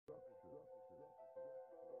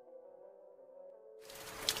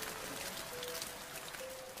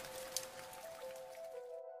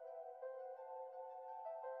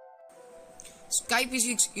Sky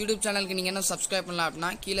Physics YouTube channel ku neenga subscribe பண்ணல அப்படினா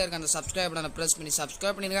கீழ இருக்க அந்த subscribe பட்டனை press பண்ணி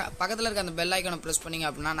subscribe பண்ணிருங்க பக்கத்துல இருக்க அந்த bell icon press பண்ணீங்க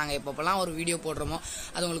அப்படினா நாங்க எப்பப்பலாம் ஒரு வீடியோ போடுறோமோ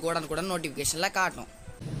அது உங்களுக்கு உடனுக்குடன் நோட்டிஃபிகேஷன்ல காட்டும்.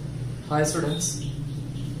 Hi students,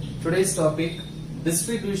 today's topic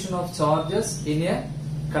distribution of charges in a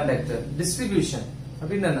conductor. Distribution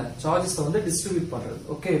அப்படினா என்ன? Charges வந்து distribute பண்றது.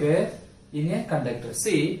 Okay, where in a conductor.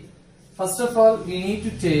 See, first of all we need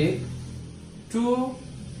to take two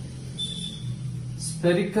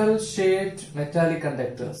spherical shaped metallic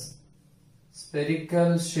conductors. Spherical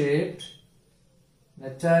shaped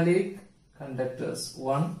metallic conductors.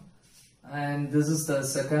 One, and this is the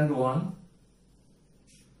second one.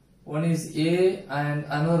 One is A and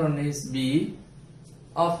another one is B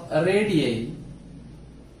of radii.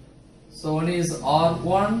 So one is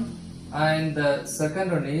R1 and the second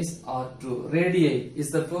one is R2. Radii is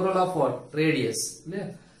the plural of what? Radius.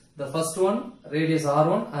 The first one radius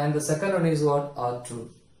R1 and the second one is what? R2.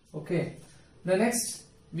 Okay. The next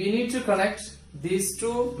we need to connect these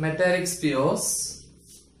two metallic spheres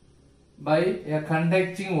by a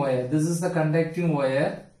conducting wire. This is the conducting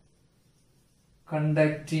wire.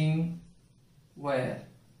 Conducting wire.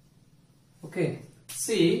 Okay.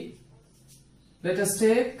 See, let us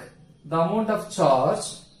take the amount of charge.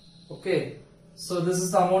 Okay. So this is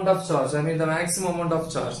the amount of charge. I mean the maximum amount of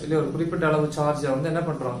charge. இல்ல ஒரு குறிப்பிட்ட அளவு charge வந்து என்ன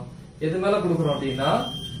பண்றோம்? எது மேல கொடுக்கறோம் அப்படினா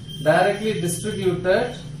directly distributed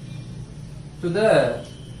to the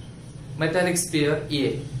metallic sphere A,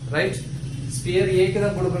 right? Sphere A க்கு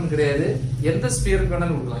தான் கொடுக்கணும் கிடையாது. எந்த ஸ்பியருக்கு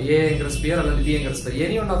வேணாலும் கொடுக்கலாம். A ங்கற ஸ்பியர் அல்லது B ங்கற sphere.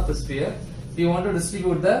 Any one of the sphere we want to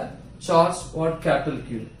distribute the charge what capital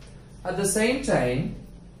Q. At the same time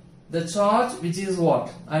the charge which is what?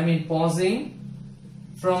 I mean passing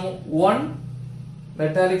from one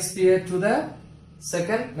metallic sphere to the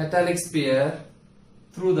second metallic sphere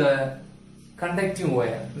through the conducting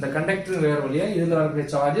wire. The conducting wire வழியா இதுல இருக்கிற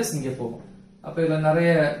charges இங்க போகும். அப்ப இதுல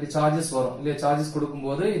நிறைய charges வரும். இல்ல charges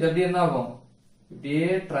கொடுக்கும்போது இது அப்படியே என்ன ஆகும்? இப்படியே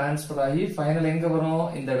ட்ரான்ஸ்ஃபர் ஆகி ஃபைனல் எங்க வரும்?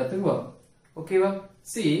 இந்த இடத்துக்கு வரும். ஓகேவா?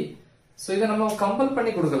 See, so இத நம்ம கம்பல்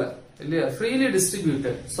பண்ணி கொடுக்கல. இல்லையா? freely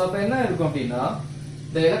distributed. So அப்ப என்ன இருக்கும் அப்படினா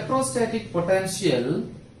the electrostatic potential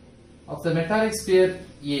of the metallic sphere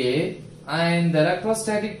A and the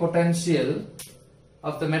electrostatic potential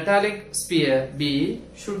of the metallic sphere B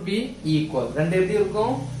should be equal. ரெண்டு எப்படி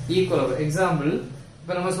இருக்கும்? equal. Example,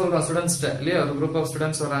 இப்ப நம்ம சொல்றோம் ஸ்டூடண்ட்ஸ் இல்லையா? ஒரு group of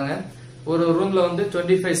students வராங்க. ஒரு ரூம்ல வந்து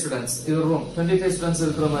 25 students. இது ரூம் 25 students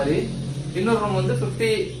இருக்கிற மாதிரி, இன்னொரு ரூம் வந்து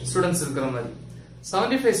 50 students இருக்கிற மாதிரி.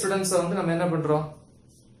 75 students வந்து நம்ம என்ன பண்றோம்?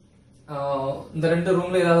 இந்த ரெண்டு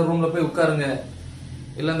ரூம்ல ஏதாவது ரூம்ல போய் உட்காருங்க.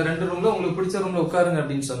 இல்ல அந்த ரெண்டு ரூம்ல உங்களுக்கு பிடிச்ச ரூம்ல உட்காருங்க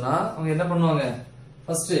அப்படின்னு சொன்னா அவங்க என்ன பண்ணுவாங்க?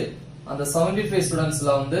 ஃபர்ஸ்ட் அந்த 75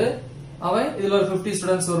 ஸ்டூடண்ட்ஸ்ல வந்து அவன் இதுல ஒரு 50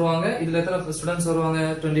 ஸ்டூடண்ட்ஸ் வருவாங்க. இதுல எத்தனை ஸ்டூடண்ட்ஸ் வருவாங்க?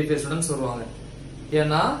 25 ஸ்டூடண்ட்ஸ் வருவாங்க.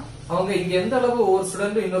 ஏன்னா அவங்க இங்க எந்த அளவு ஒரு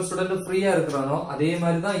ஸ்டூடெண்ட் இன்னொரு ஸ்டூடெண்ட் ஃப்ரீயா இருக்கிறானோ அதே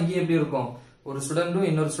மாதிரி தான் இங்க எப்படி இருக்கும்? ஒரு ஸ்டூடெண்ட்டும்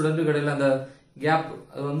இன்னொரு ஸ்டூடெண்ட் இடையில அந்த கேப்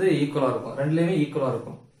அது வந்து ஈக்குவலா இருக்கும். ரெண்டுலயுமே ஈக்குவலா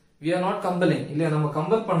இருக்கும். we are not compelling. இல்லையா? நம்ம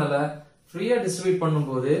கம்பல் பண்ணல. ஃப்ரீயா டிஸ்ட்ரிபியூட்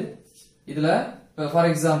பண்ணும்போது இதுல for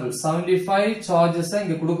example 75 charges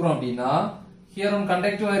இங்க கொடுக்கிறோம் அப்படினா here on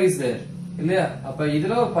conducting wire is there. இல்லையா? அப்ப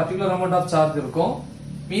இதுல ஒரு particular amount of charge இருக்கும்.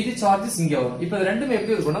 மீதி charges இங்க வரும். இப்போ இது ரெண்டுமே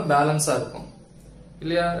எப்படி இருக்கும்னா பேலன்ஸா இருக்கும்.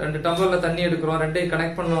 இல்லையா? ரெண்டு டம்ளர்ல தண்ணி எடுக்கிறோம். ரெண்டையும்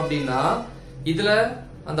கனெக்ட் பண்ணோம் அப்படினா இதுல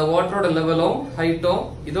அந்த வாட்டரோட லெவலும் ஹைட்டும்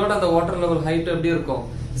இதோட அந்த வாட்டர் லெவல் ஹைட் எப்படி இருக்கும்?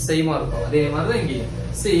 சேமா இருக்கும். அதே மாதிரி தான் இங்க.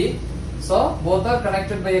 See, so both are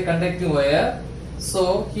connected by a conducting wire. So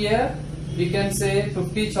here we can say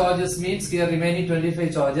 50 charges means here remaining 25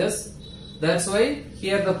 charges. That's why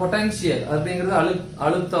here the potential அப்படிங்கிறது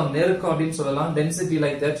அழுத்தம் நெருக்கம் அப்படினு சொல்லலாம். density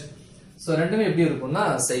like that. So ரெண்டுமே எப்படி இருக்கும்னா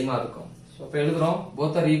சேமா இருக்கும். So இப்ப எழுதுறோம்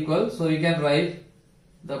both are equal. So we can write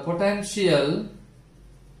the potential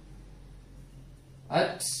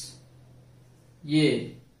at A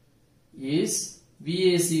is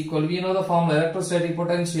VAC equal, we know the formula, electrostatic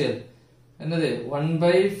potential என்னது 1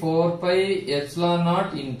 by 4 pi epsilon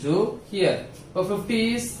naught into here. So 50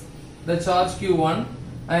 is the charge Q1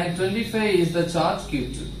 and 25 is the charge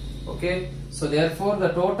Q2. Okay. So therefore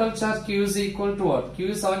the total charge Q is equal to what? Q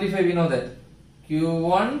is 75, we know that.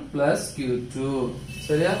 Q1 plus Q2.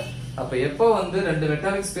 சரியா? அப்ப எப்ப வந்து ரெண்டு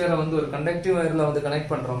metallic ஸ்பியரை வந்து ஒரு conductive வயர்ல வந்து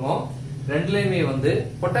connect பண்றோமோ ரெண்டுலயுமே வந்து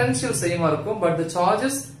பொட்டன்ஷியல் சேமா இருக்கும். But the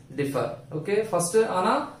charges differ. Okay. First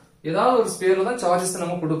ஆனா ஏதாவது ஒரு ஸ்பியர்ல தான் சார்ஜஸ்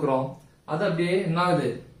நம்ம கொடுக்கிறோம். அது அப்படியே என்ன ஆகுது?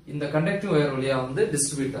 இந்த கண்டக்டிங் வயர் வழியா வந்து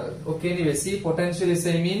டிஸ்ட்ரிபியூட் ஆகுது. Okay. anyway see potential is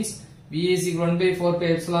same means V is equal 1 by 4 pi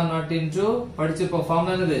epsilon naught into படிச்சிருப்போம்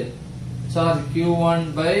ஃபார்முலா என்னது? charge Q1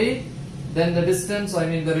 by then the distance, I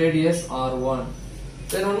mean the radius R1.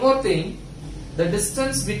 Then one more thing, the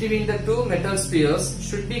distance between the two metal spheres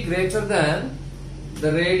should be greater than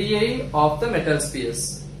the radii of the metal spheres.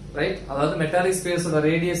 right? அதாவது metallic Spears ஓட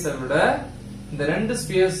radius விட இந்த ரெண்டு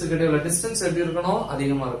Spears கிட்ட உள்ள distance எப்படி இருக்கணும்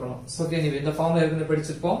அதிகமா இருக்கணும். சோ ஓகே நீங்க இந்த ஃபார்முலா ஏற்கனவே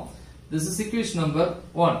படிச்சிருப்போம். This is equation number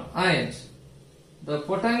 1 and the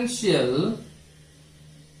potential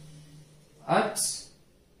at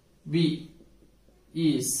V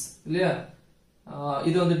is இல்லையா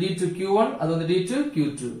இது வந்து d2q1 அது வந்து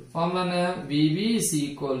d2q2. ஃபார்முலா என்ன VV is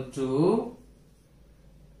equal to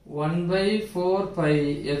 1 by 4 pi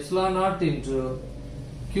epsilon naught into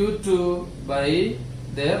q2 by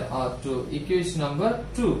their r2. Equation number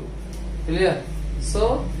 2. Clear? So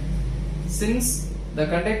since the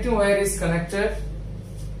conducting wire is connected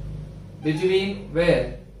between where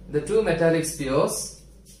the two metallic spheres,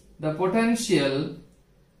 the potential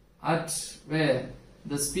at where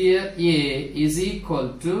the sphere A is equal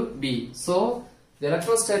to B. So the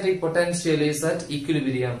electrostatic potential is at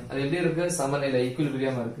equilibrium. அது எப்படி இருக்கு சமநிலை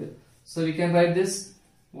equilibrium இருக்கு. So we can write this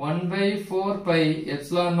 1 by 4 pi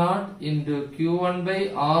epsilon naught into q1 by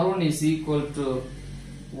r1 is equal to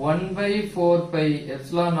 1 by 4 pi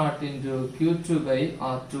epsilon naught into q2 by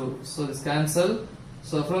r2. So this cancel.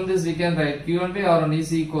 So from this we can write q1 by r1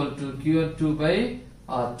 is equal to q2 by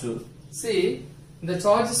r2. See the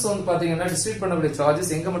charges வந்து பாத்தீங்கன்னா distribute பண்ணக்கூடிய charges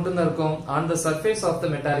எங்க மட்டும் தான் இருக்கும் on the surface of the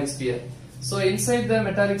metallic sphere. So inside the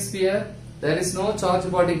metallic sphere there is no charge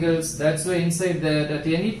particles. That's why inside that at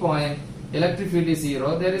any point electric field is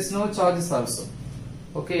 0. There is no charges also.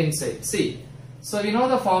 Okay, inside. See. So we know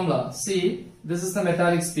the formula. See, this is the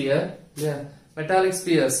metallic sphere. Yeah. Metallic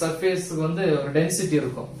sphere surface வந்து ஒரு density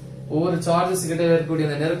இருக்கும். ஒவ்வொரு charges கிட்ட இருக்கக்கூடிய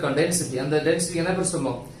அந்த நெருக்கம் density. அந்த density என்ன பேர்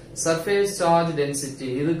சொல்லுவோம்? Surface charge density.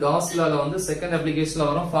 இது Gauss lawல வந்து second applicationல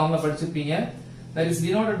வரும் formula படிச்சிருப்பீங்க. That is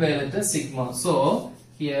denoted by letter sigma. So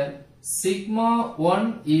here sigma 1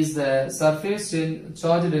 is the surface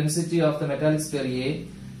charge density of the metallic sphere A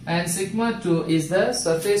and sigma 2 is the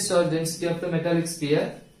surface charge density of the metallic sphere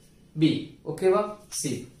B. Okay va?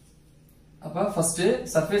 See. அப்ப first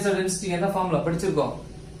surface charge density என்ன formula படிச்சிருக்கோம்?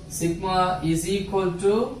 Sigma is equal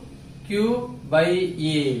to Q by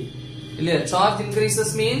A. இல்லையா charge increases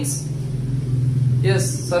means yes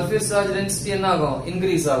surface charge density என்ன ஆகும்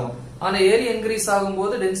increase ஆகும். ஆனா area increase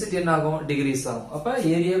ஆகும்போது density என்ன ஆகும் decrease ஆகும். அப்ப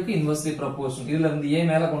ஏரியாவுக்கு inversely proportional. இதுல இருந்து A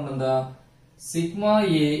மேல கொண்டு வந்தா sigma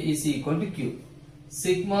A is equal to Q.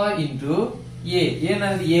 Sigma into A.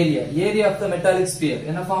 என்னது area. Area of the metallic sphere.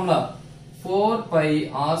 என்ன formula? 4 pi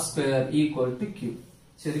r square equal to Q.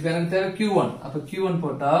 சரி இப்ப எனக்கு தேவை Q1. அப்ப Q1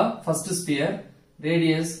 போட்டா first sphere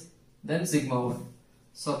radius then sigma 1.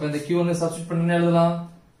 So அப்ப இந்த Q1 substitute பண்ணி எழுதலாம்.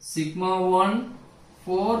 Sigma 1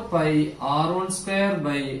 4 pi r1 square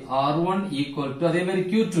by r1 equal to அதே மாதிரி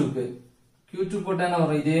Q2 க்கு Q2 போட்டா என்ன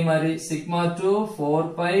வரும் இதே மாதிரி sigma 2 4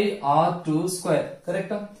 pi r2 square.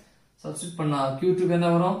 கரெக்ட்டா? Substitute பண்ணா Q2 க்கு என்ன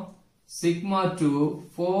வரும் sigma 2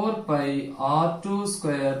 4 pi r2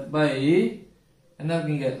 square by என்ன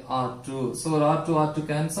இருக்குங்க r2. So r2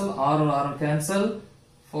 cancel, r1 cancel,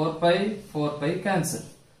 4 pi cancel.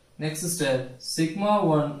 Next step sigma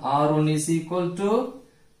 1 r1 is equal to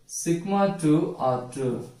sigma 2 r2.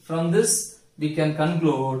 From this we can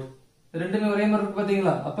conclude ரெண்டுமே ஒரே மாதிரி இருக்கு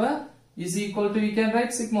பாத்தீங்களா? அப்ப is equal to we can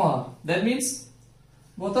write sigma r. That means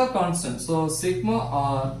both are constant. So sigma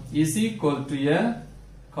r is equal to a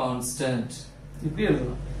constant. இப்படி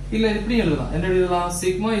எழுதலாம். இல்ல இப்படி எழுதலாம். என்ன எழுதலாம்?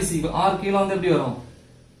 Sigma is equal r கீழ வந்து எப்படி வரும்?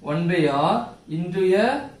 1 by r into a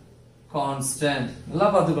constant. நல்லா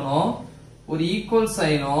பாத்துக்கணும். ஒரு equal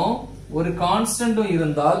சைனும் ஒரு கான்ஸ்டன்ட்டும்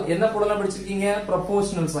இருந்தால் என்ன போடலாம் படிச்சிருக்கீங்க?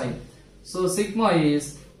 proportional sign. So sigma is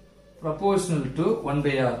proportional to 1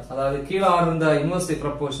 by r. அதாவது கீழ r இருந்தா inversely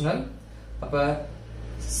proportional. அப்ப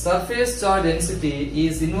surface charge density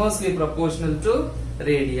is inversely proportional to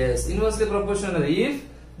radius. Inversely proportional if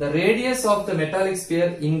the radius of the metallic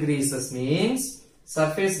sphere increases means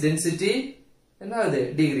surface density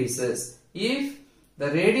decreases. If the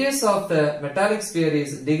radius of the metallic sphere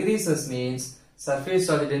is decreases means surface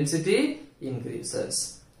charge density increases.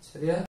 சரியா?